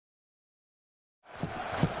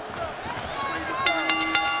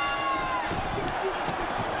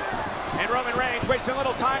wasting a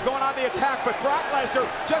little time going on the attack, but Brock Lesnar,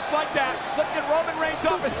 just like that, lifting Roman Reigns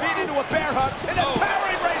off his feet into a bear hug, and then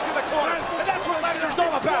powering Reigns in the corner. And that's what Lesnar's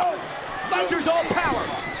all about. Lesnar's all power.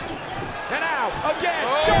 And now, again,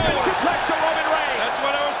 German suplex to Roman Reigns. That's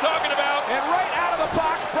what I was talking about. And right out of the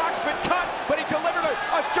box, Brock's been cut, but he delivered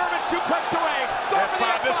a German suplex to Reigns. F5,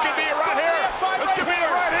 this could be it right here. This could be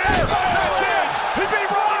it right here. That's it. He beat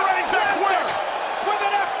Roman Reigns that quick. With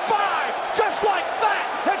an F5, just like that,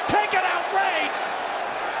 has taken out Reigns.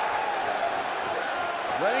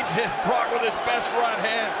 Reigns hit Brock with his best right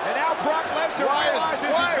hand. And now Brock Lesnar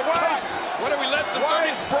realizes he's been cut. What are we, less than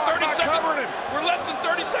 30 seconds? We're less than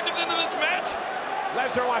 30 seconds into this match.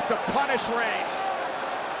 Lesnar wants to punish Reigns.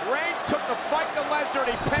 Reigns took the fight to Lesnar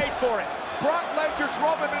and he paid for it. Brock Lesnar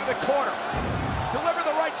drove him into the corner. Delivered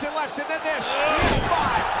the rights and lefts, and then this. The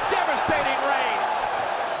F5, devastating Reigns.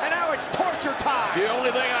 And now it's torture time. The only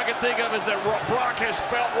thing I can think of is that Brock has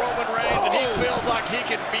felt Roman Reigns, and he feels like he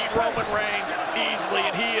can beat Roman Reigns easily,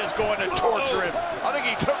 and he is going to torture him. I think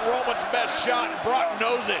he took Roman's best shot, and Brock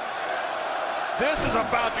knows it. This is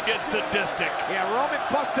about to get sadistic. Yeah, Roman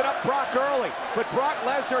busted up Brock early, but Brock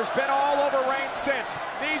Lesnar has been all over Reigns since.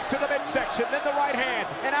 Knees to the midsection, then the right hand,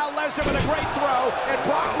 and now Lesnar with a great throw, and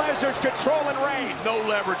Brock Lesnar's controlling Reigns. No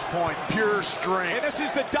leverage point, pure strength. And this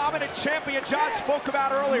is the dominant champion John spoke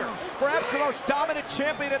about earlier. Perhaps the most dominant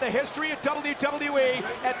champion in the history of WWE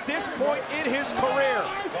at this point in his career.